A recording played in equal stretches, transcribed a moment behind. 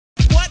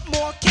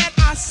more can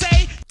I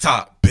say?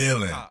 Top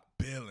Billin.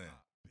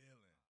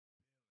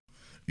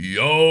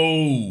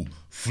 Yo,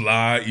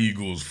 fly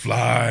Eagles,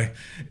 fly.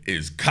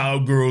 It's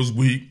Cowgirls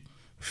Week.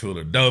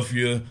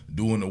 Philadelphia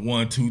doing the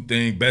 1-2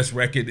 thing, best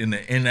record in the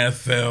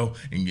NFL,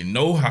 and you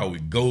know how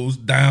it goes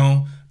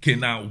down.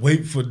 Cannot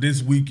wait for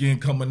this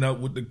weekend coming up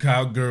with the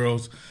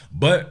Cowgirls,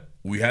 but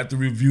we have to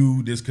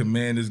review this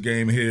Commanders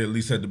game here, at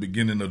least at the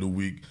beginning of the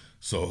week.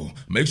 So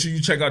make sure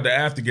you check out the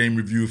after game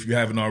review if you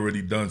haven't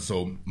already done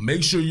so.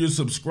 Make sure you're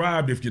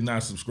subscribed if you're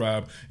not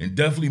subscribed, and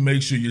definitely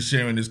make sure you're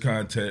sharing this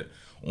content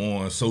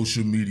on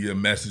social media,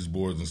 message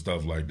boards, and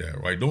stuff like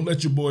that, right? Don't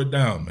let your boy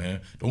down,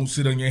 man. Don't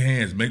sit on your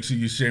hands. Make sure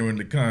you're sharing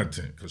the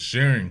content, because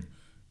sharing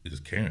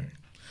is caring.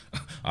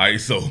 All right,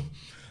 so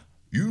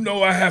you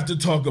know I have to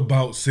talk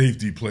about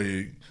safety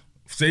play.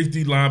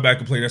 Safety,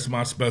 linebacker play, that's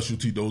my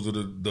specialty. Those are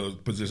the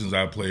positions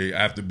I play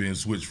after being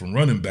switched from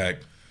running back.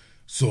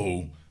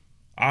 So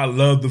I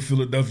love the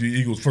Philadelphia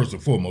Eagles first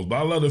and foremost, but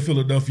I love the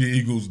Philadelphia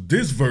Eagles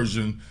this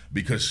version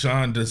because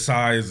Sean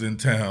Desai is in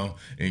town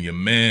and your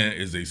man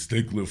is a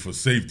stickler for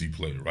safety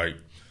play, right?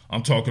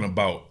 I'm talking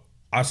about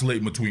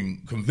oscillating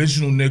between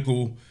conventional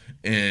nickel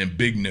and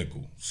big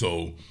nickel.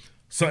 So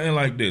something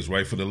like this,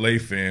 right, for the lay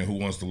fan who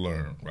wants to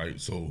learn,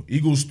 right? So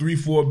Eagles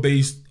 3-4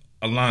 based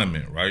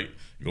alignment, right?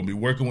 You're going to be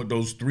working with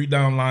those 3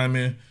 down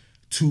linemen,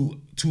 two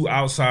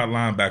outside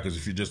linebackers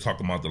if you're just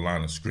talking about the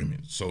line of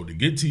scrimmage. So to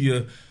get to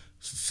your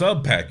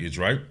sub package,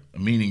 right,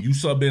 meaning you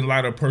sub in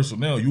lighter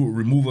personnel, you will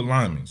remove a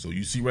lineman. So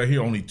you see right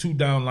here, only 2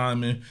 down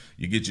linemen.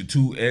 You get your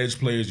 2 edge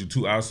players, your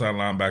 2 outside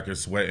linebackers,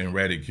 Sweat and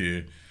Reddick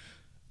here.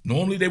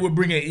 Normally they would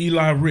bring in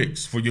Eli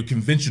Ricks for your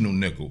conventional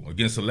nickel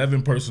against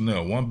 11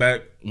 personnel, 1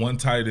 back, 1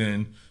 tight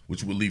end,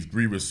 which would leave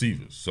 3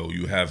 receivers. So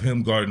you have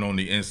him guarding on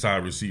the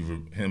inside receiver,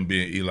 him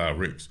being Eli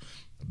Ricks.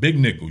 Big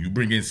nickel, you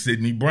bring in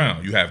Sidney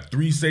Brown. You have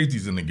 3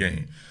 safeties in the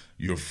game.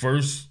 Your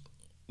first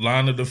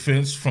line of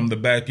defense from the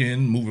back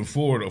end moving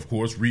forward, of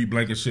course, Reed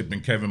Blankenship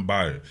and Kevin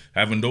Byard.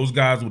 Having those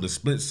guys with the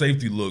split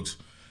safety looks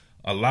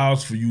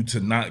allows for you to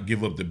not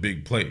give up the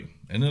big play.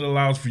 And it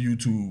allows for you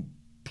to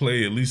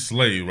play, at least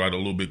slay, right, a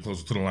little bit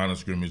closer to the line of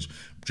scrimmage.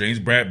 James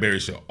Bradbury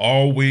should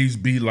always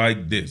be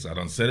like this. I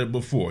done said it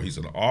before. He's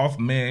an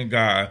off-man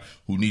guy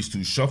who needs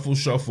to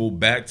shuffle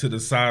back to the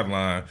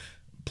sideline,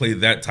 play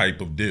that type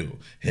of deal.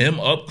 Him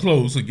up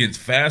close against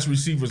fast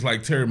receivers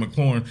like Terry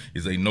McLaurin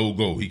is a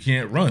no-go. He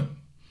can't run.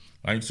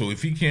 Right? So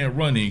if he can't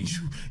run and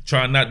you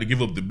try not to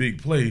give up the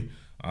big play,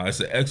 it's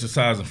an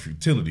exercise in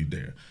futility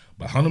there.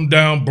 But hunt him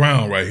down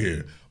Brown right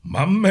here.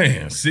 My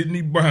man,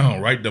 Sidney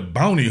Brown, right? The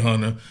bounty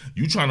hunter.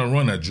 You trying to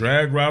run a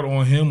drag route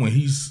on him when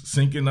he's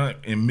sinking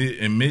up in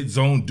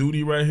mid-zone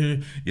duty right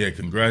here? Yeah,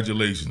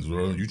 congratulations,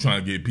 bro. You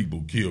trying to get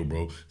people killed,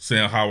 bro.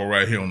 Sam Howell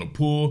right here on the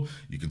pull.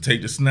 You can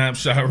take the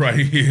snapshot right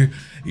here.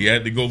 He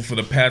had to go for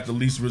the path of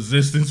least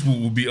resistance, who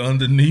will be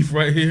underneath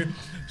right here.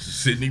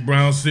 Sidney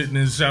Brown sitting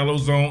in shallow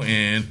zone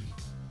and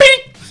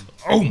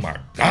oh my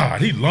God,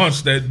 he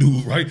launched that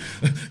dude, right?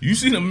 You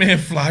see the man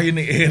fly in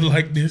the air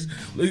like this?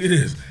 Look at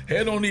this.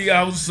 Head on the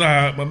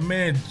outside. My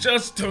man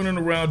just turning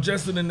around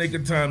just in the nick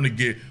of time to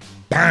get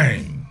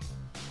bang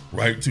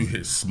right to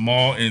his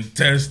small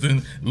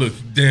intestine. Look,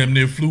 he damn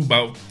near flew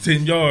about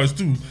 10 yards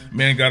too.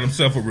 Man got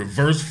himself a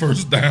reverse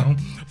first down,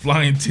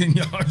 flying 10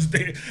 yards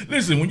there.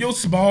 Listen, when your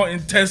small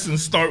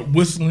intestines start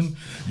whistling,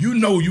 you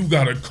know you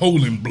got a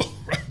colon blow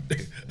right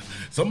there.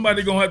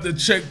 Somebody gonna have to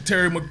check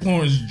Terry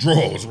McLaurin's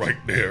drawers right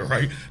there,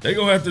 right? They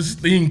gonna have to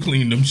steam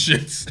clean them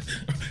shits.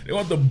 They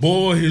want to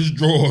boil his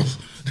drawers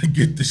to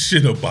get the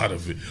shit up out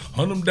of it.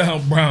 Hunt him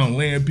down Brown,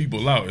 laying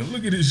people out. And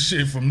look at this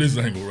shit from this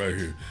angle right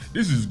here.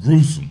 This is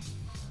gruesome,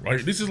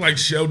 right? This is like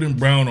Sheldon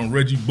Brown on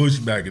Reggie Bush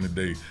back in the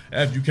day.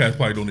 Half you cats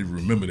probably don't even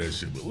remember that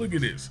shit, but look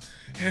at this.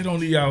 Head on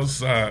the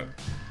outside.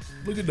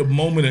 Look at the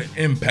moment of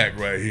impact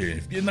right here.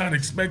 If you're not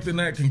expecting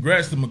that,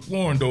 congrats to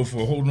McLaurin, though,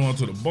 for holding on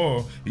to the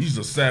ball. He's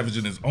a savage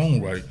in his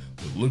own right.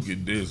 But look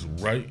at this,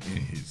 right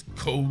in his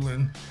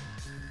colon.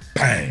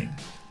 Bang.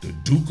 The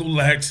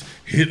Dukolax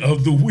hit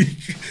of the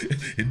week.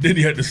 And then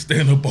he had to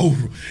stand up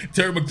over.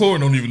 Terry McLaurin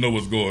don't even know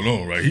what's going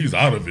on, right? He's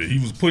out of it. He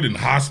was put in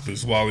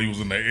hospice while he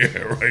was in the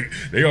air, right?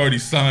 They already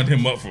signed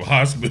him up for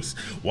hospice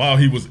while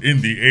he was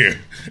in the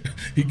air.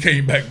 He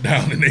came back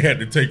down and they had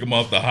to take him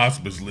off the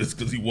hospice list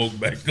because he woke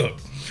back up.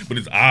 But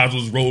his eyes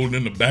was rolling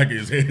in the back of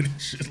his head and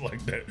shit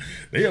like that.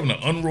 They having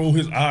to unroll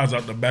his eyes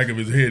out the back of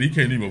his head. He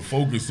can't even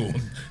focus on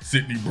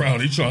Sidney Brown.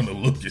 He trying to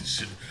look at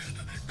shit.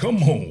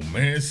 Come on,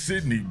 man.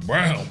 Sidney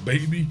Brown,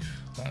 baby.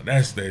 Now,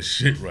 that's that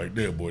shit right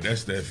there, boy.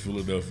 That's that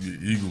Philadelphia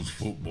Eagles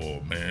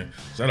football, man.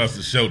 Shout out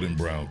to Sheldon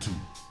Brown, too.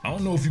 I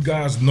don't know if you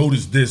guys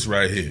noticed this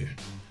right here.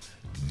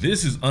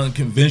 This is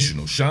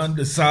unconventional. Sean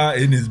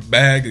Desai in his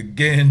bag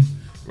again,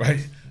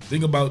 right?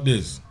 Think about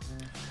this.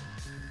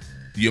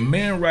 Your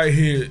man right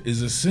here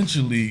is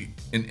essentially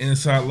an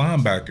inside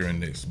linebacker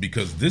in this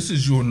because this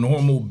is your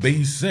normal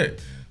base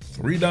set.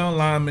 3 down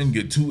linemen,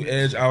 get 2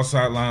 edge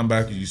outside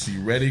linebackers. You see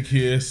Reddick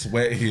here,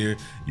 Sweat here,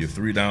 your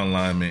 3 down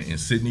linemen. And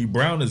Sidney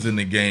Brown is in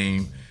the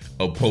game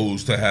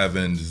opposed to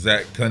having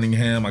Zach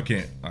Cunningham.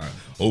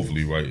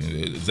 Hopefully, right?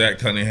 Zach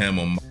Cunningham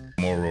or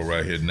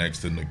right here next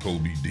to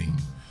N'Kobe Dean.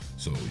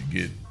 So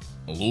you get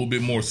a little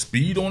bit more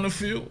speed on the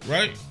field,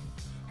 right?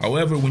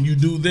 However, when you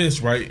do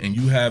this, right, and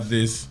you have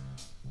this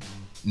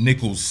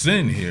nickel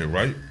sin here,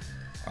 right,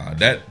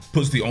 that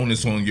puts the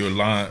onus on your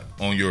line,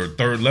 on your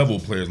third level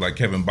players like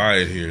Kevin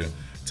Byard here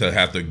to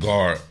have to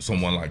guard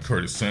someone like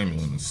Curtis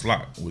Samuel in the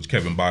slot, which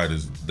Kevin Byard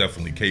is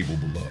definitely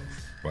capable of,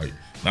 right?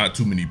 Not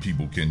too many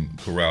people can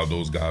corral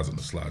those guys in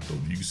the slot, though.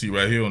 You can see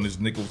right here on this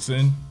nickel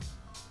sin,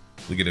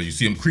 look at that. You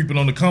see him creeping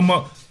on the come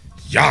up.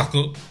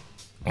 Yaka.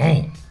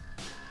 Oh,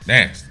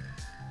 nasty.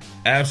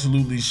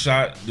 Absolutely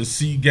shot the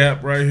C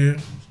gap right here.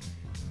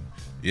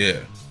 Yeah,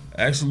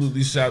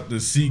 absolutely shot the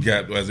C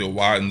gap as it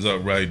widens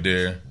up right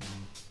there.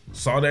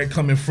 Saw that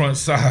coming front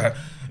side.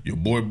 Your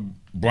boy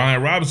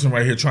Brian Robinson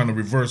right here trying to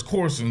reverse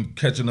course and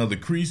catch another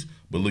crease.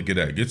 But look at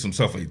that. Gets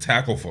himself a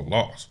tackle for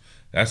loss.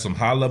 That's some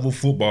high-level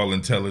football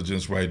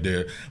intelligence right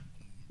there.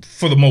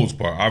 For the most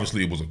part,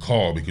 obviously it was a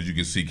call because you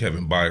can see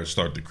Kevin Byard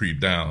start to creep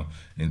down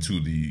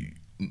into the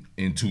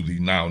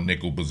now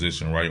nickel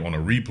position, right, on a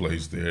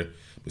replays there.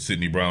 But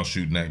Sidney Brown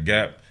shooting that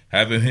gap.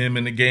 Having him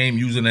in the game,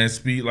 using that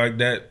speed like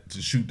that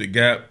to shoot the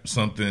gap,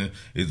 something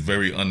is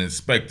very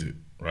unexpected,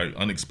 right?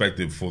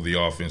 Unexpected for the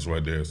offense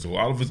right there. So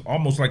all of it's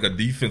almost like a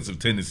defensive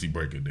tendency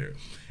breaker there.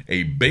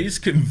 A base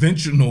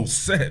conventional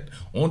set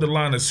on the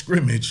line of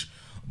scrimmage,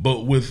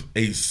 but with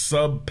a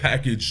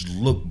sub-packaged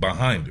look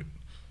behind it.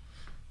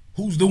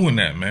 Who's doing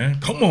that, man?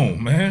 Come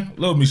on, man.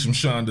 Love me some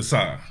Sean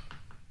Desai.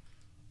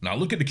 Now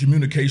look at the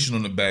communication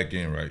on the back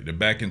end, right? The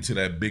back end to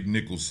that big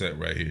nickel set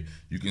right here.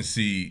 You can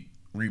see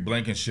Reed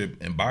Blankenship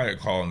and Byard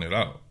calling it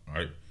out,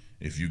 right?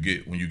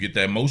 When you get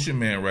that motion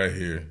man right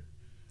here,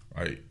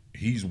 right?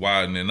 He's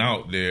widening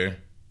out there.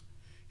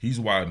 He's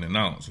widening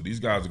out. So these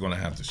guys are going to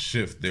have to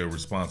shift their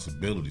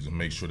responsibilities and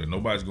make sure that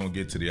nobody's going to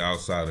get to the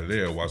outside of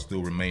there while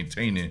still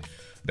maintaining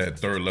that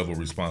third level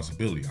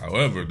responsibility.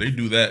 However, they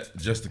do that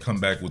just to come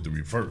back with the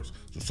reverse.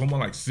 So someone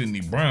like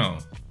Sidney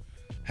Brown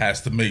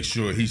has to make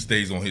sure he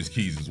stays on his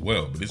keys as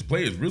well. But this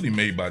play is really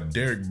made by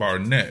Derek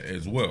Barnett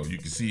as well. You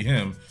can see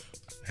him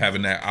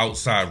having that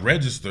outside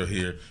register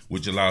here,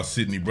 which allows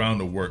Sidney Brown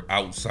to work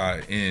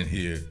outside in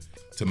here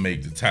to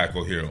make the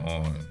tackle here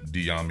on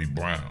Dyami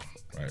Brown,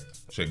 right?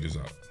 Check this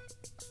out.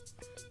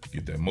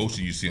 Get that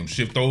motion, you see him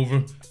shift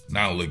over.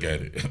 Now look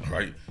at it,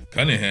 right?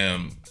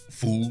 Cunningham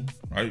fooled,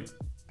 right?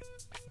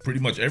 Pretty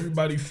much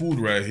everybody fooled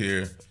right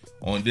here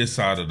on this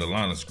side of the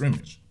line of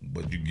scrimmage.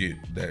 But you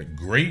get that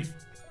great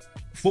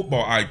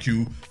football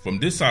IQ from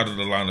this side of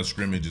the line of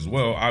scrimmage as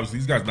well. Obviously,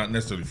 these guys not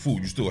necessarily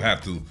fooled. You still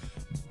have to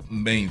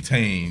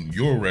maintain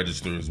your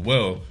register as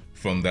well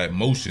from that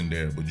motion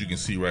there. But you can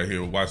see right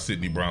here, watch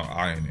Sidney Brown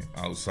eyeing it.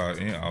 Outside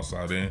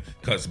in,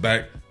 cuts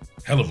back,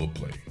 hell of a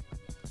play.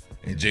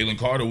 And Jalen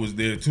Carter was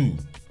there too.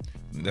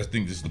 I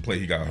think this is the play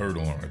he got hurt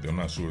on right there. I'm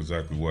not sure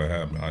exactly what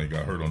happened, how he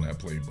got hurt on that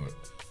play, but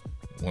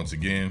once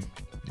again,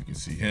 you can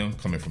see him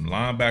coming from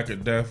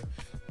linebacker depth,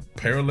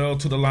 parallel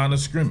to the line of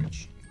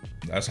scrimmage.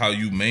 That's how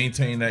you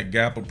maintain that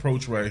gap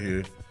approach right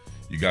here.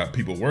 You got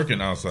people working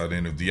outside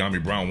in. If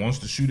Dyami Brown wants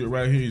to shoot it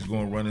right here, he's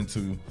going to run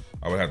into,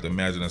 I would have to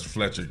imagine that's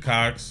Fletcher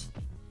Cox.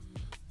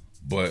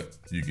 But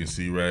you can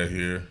see right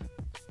here,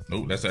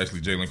 nope, that's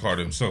actually Jalen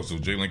Carter himself. So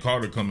Jalen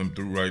Carter coming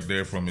through right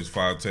there from his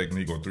 5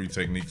 technique or 3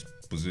 techniques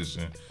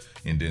position.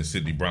 And then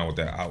Sidney Brown with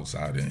that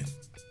outside in.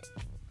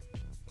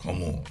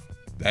 Come on.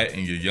 That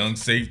and your young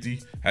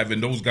safety, having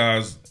those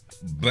guys,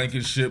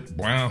 Blankenship,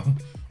 Brown,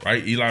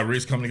 right? Eli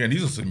Ricks coming again.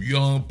 These are some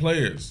young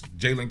players.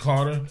 Jalen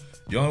Carter,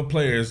 young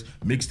players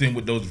mixed in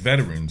with those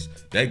veterans.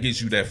 That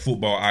gets you that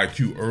football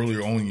IQ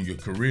earlier on in your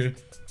career.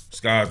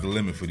 Sky's the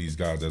limit for these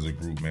guys as a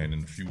group, man,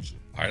 in the future.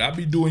 All right, I'll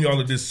be doing y'all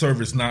a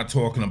disservice not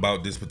talking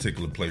about this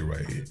particular play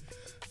right here.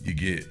 You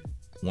get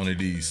one of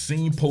these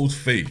seam post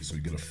fades. So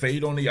you get a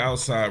fade on the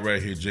outside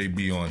right here,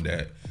 JB on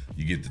that.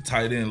 You get the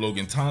tight end,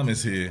 Logan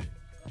Thomas here.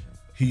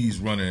 He's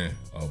running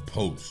a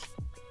post.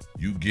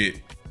 You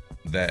get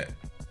that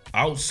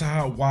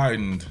outside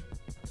widened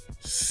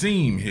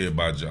seam here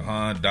by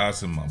Jahan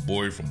Dotson, my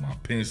boy from my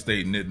Penn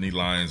State Nittany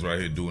Lions right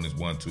here doing his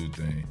 1-2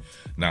 thing.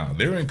 Now,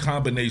 they're in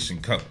combination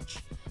coverage.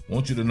 I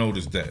want you to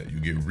notice that. You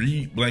get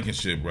Reed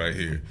Blankenship right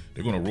here.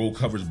 They're going to roll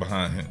coverage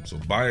behind him. So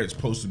Byard's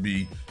supposed to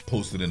be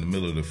posted in the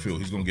middle of the field.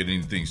 He's going to get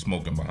anything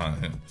smoking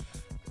behind him.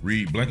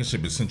 Reed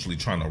Blankenship is essentially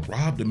trying to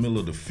rob the middle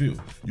of the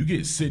field. You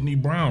get Sidney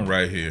Brown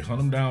right here.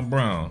 Hunt him down,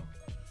 Brown.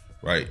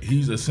 Right?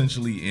 He's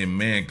essentially in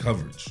man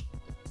coverage.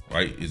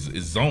 Right? It's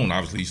zone.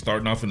 Obviously, he's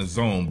starting off in the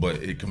zone,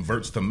 but it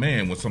converts to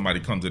man when somebody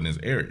comes in his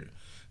area.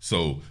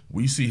 So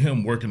we see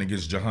him working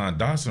against Jahan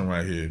Dotson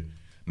right here.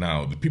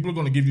 Now, the people are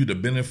going to give you the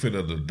benefit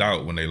of the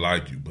doubt when they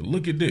like you. But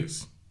look at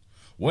this.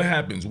 What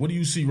happens? What do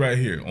you see right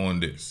here on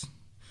this?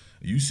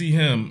 You see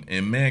him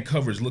in man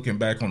coverage looking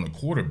back on the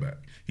quarterback.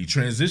 He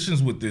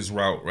transitions with this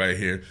route right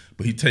here,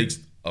 but he takes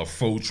a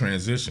faux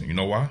transition. You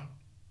know why?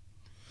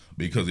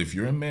 Because if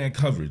you're in man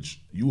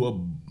coverage, you are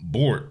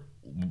bored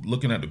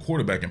looking at the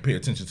quarterback and pay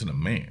attention to the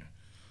man.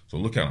 So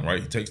look at him,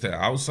 right? He takes that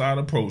outside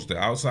approach, the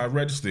outside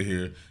register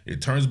here.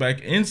 It turns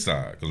back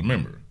inside. Because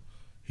remember,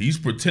 he's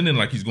pretending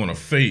like he's going to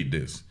fade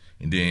this.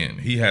 And then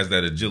he has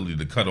that agility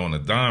to cut on a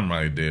dime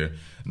right there.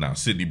 Now,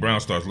 Sidney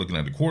Brown starts looking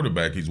at the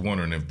quarterback. He's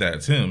wondering if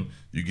that's him.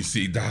 You can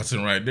see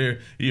Dotson right there.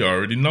 He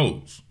already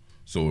knows.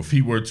 So if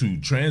he were to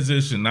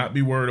transition, not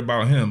be worried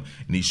about him,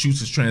 and he shoots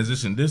his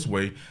transition this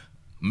way,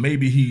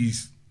 maybe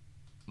he's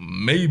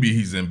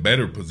in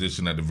better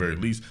position at the very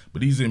least,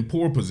 but he's in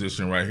poor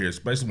position right here,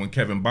 especially when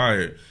Kevin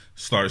Byard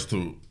starts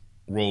to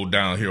roll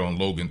down here on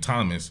Logan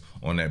Thomas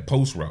on that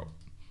post route.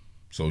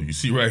 So you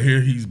see right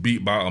here, he's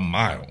beat by a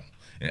mile,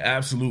 an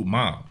absolute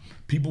mile.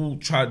 People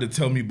tried to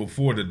tell me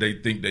before that they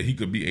think that he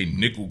could be a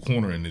nickel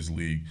corner in this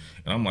league.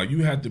 And I'm like,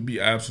 you have to be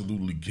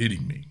absolutely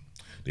kidding me.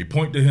 They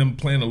point to him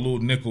playing a little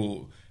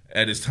nickel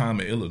at his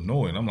time in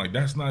Illinois. And I'm like,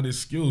 that's not his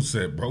skill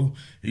set, bro.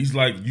 He's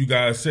like you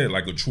guys said,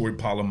 like a Troy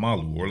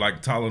Polamalu or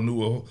like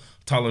Talanoa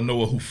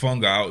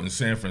Hufanga out in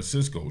San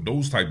Francisco.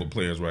 Those type of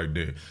players right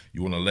there.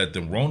 You want to let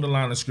them roam the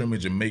line of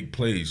scrimmage and make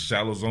plays,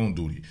 shallow zone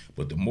duty.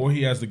 But the more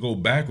he has to go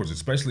backwards,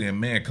 especially in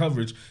man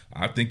coverage,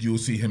 I think you'll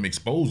see him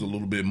exposed a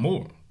little bit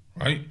more,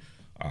 right?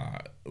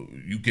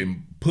 You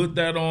can put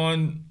that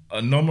on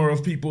a number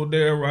of people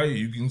there, right?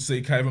 You can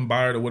say Kevin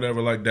Byard or whatever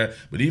like that.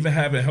 But even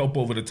having help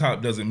over the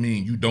top doesn't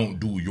mean you don't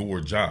do your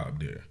job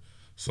there.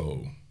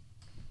 So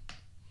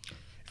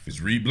if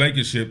it's Reed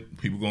Blankenship,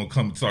 people going to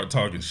come and start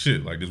talking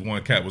shit. Like this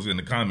one cat was in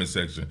the comment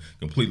section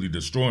completely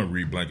destroying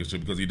Reed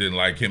Blankenship because he didn't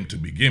like him to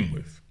begin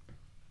with.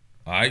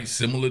 All right,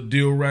 similar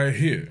deal right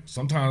here.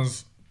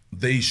 Sometimes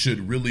they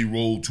should really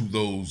roll to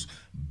those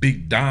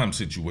big dime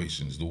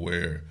situations to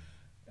where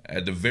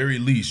at the very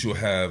least you'll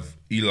have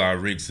Eli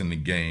Ricks in the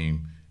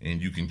game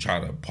and you can try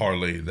to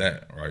parlay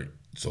that, right?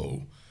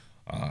 So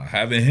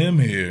having him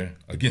here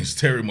against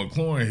Terry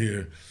McLaurin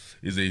here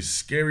is a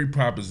scary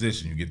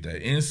proposition. You get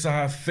that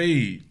inside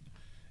fade,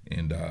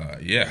 and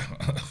yeah,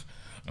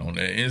 on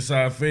that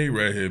inside fade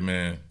right here,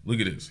 man, look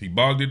at this. He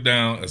bogged it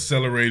down,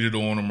 accelerated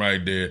on him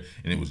right there,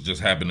 and it was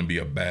just happened to be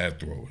a bad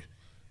throw.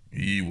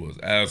 He was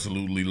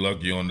absolutely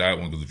lucky on that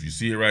one because if you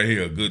see it right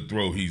here, a good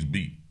throw, he's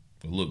beat.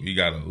 But look, he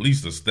got at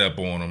least a step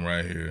on him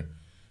right here,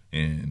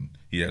 and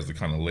he has to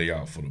kind of lay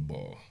out for the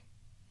ball.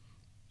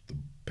 The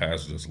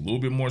pass is just a little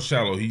bit more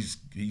shallow. He's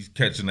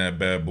catching that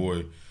bad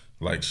boy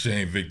like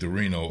Shane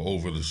Victorino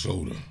over the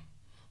shoulder.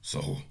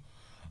 So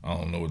I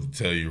don't know what to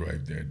tell you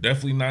right there.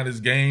 Definitely not his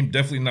game.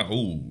 Definitely not.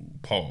 Ooh,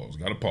 pause.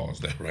 Got to pause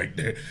that right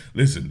there.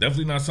 Listen,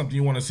 definitely not something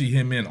you want to see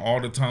him in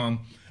all the time.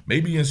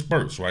 Maybe in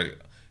spurts, right?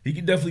 He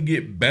can definitely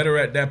get better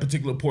at that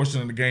particular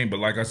portion of the game, but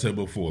like I said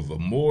before, the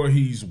more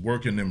he's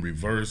working in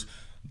reverse,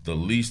 the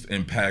least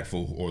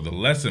impactful or the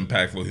less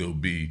impactful he'll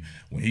be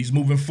when he's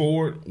moving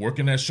forward,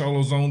 working that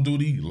shallow zone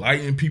duty,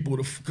 lighting people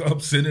the fuck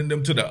up, sending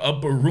them to the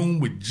upper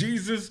room with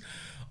Jesus.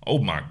 Oh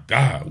my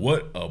God,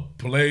 what a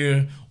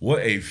player,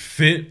 what a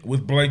fit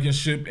with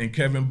Blankenship and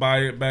Kevin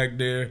Byard back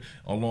there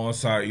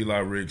alongside Eli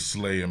Ricks,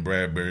 Slay, and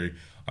Bradbury.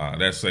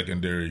 That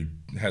secondary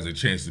has a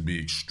chance to be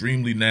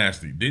extremely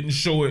nasty. Didn't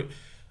show it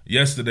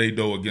yesterday,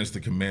 though, against the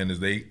Commanders.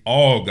 They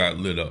all got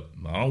lit up.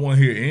 I don't want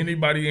to hear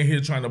anybody in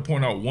here trying to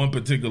point out one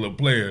particular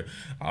player.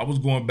 I was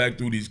going back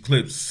through these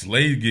clips,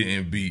 Slay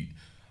getting beat.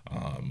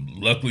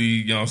 Luckily,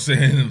 you know what I'm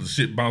saying, the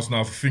shit bouncing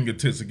off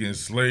fingertips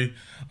against Slay.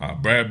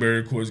 Bradbury,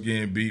 of course,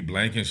 getting beat.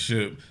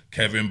 Blankenship,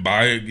 Kevin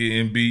Byard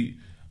getting beat.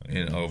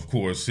 And, of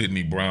course,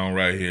 Sidney Brown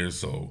right here.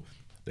 So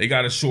they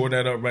got to shore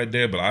that up right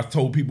there. But I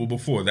told people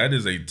before, that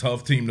is a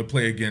tough team to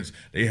play against.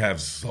 They have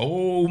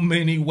so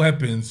many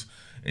weapons.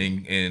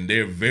 And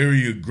they're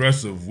very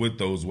aggressive with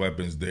those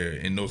weapons there.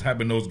 And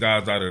having those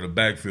guys out of the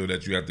backfield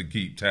that you have to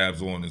keep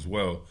tabs on as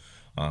well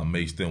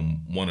makes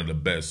them one of the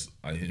best,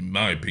 in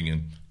my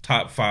opinion,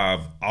 top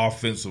 5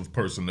 offensive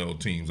personnel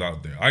teams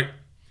out there. All right?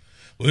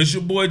 Well, it's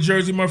your boy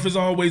Jersey Murph as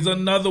always.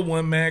 Another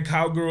one, man.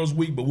 Cowgirls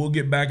week, but we'll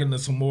get back into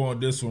some more on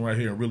this one right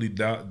here and really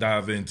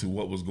dive into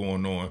what was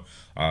going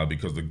on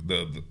because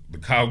the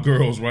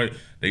Cowgirls, right,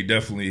 they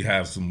definitely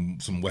have some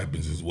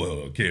weapons as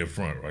well. Care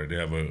front, right? They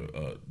have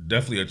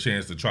definitely a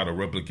chance to try to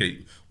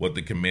replicate what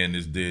the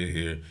Commanders did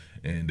here,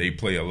 and they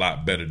play a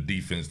lot better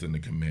defense than the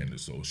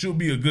Commanders. So it should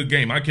be a good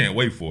game. I can't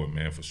wait for it,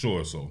 man, for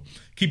sure. So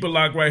keep it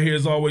locked right here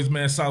as always,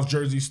 man. South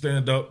Jersey,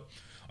 stand up.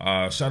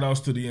 Shout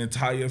outs to the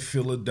entire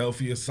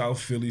Philadelphia,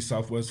 South Philly,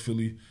 Southwest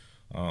Philly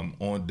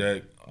on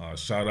deck.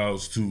 Shout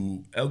outs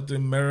to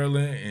Elkton,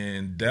 Maryland,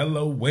 and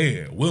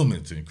Delaware,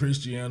 Wilmington,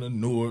 Christiana,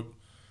 Newark,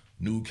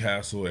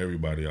 Newcastle,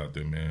 everybody out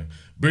there, man.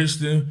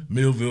 Bridgeton,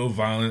 Millville,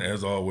 Violent,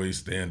 as always,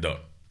 stand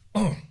up.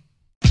 What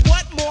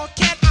more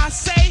can I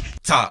say?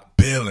 Top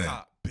Billin.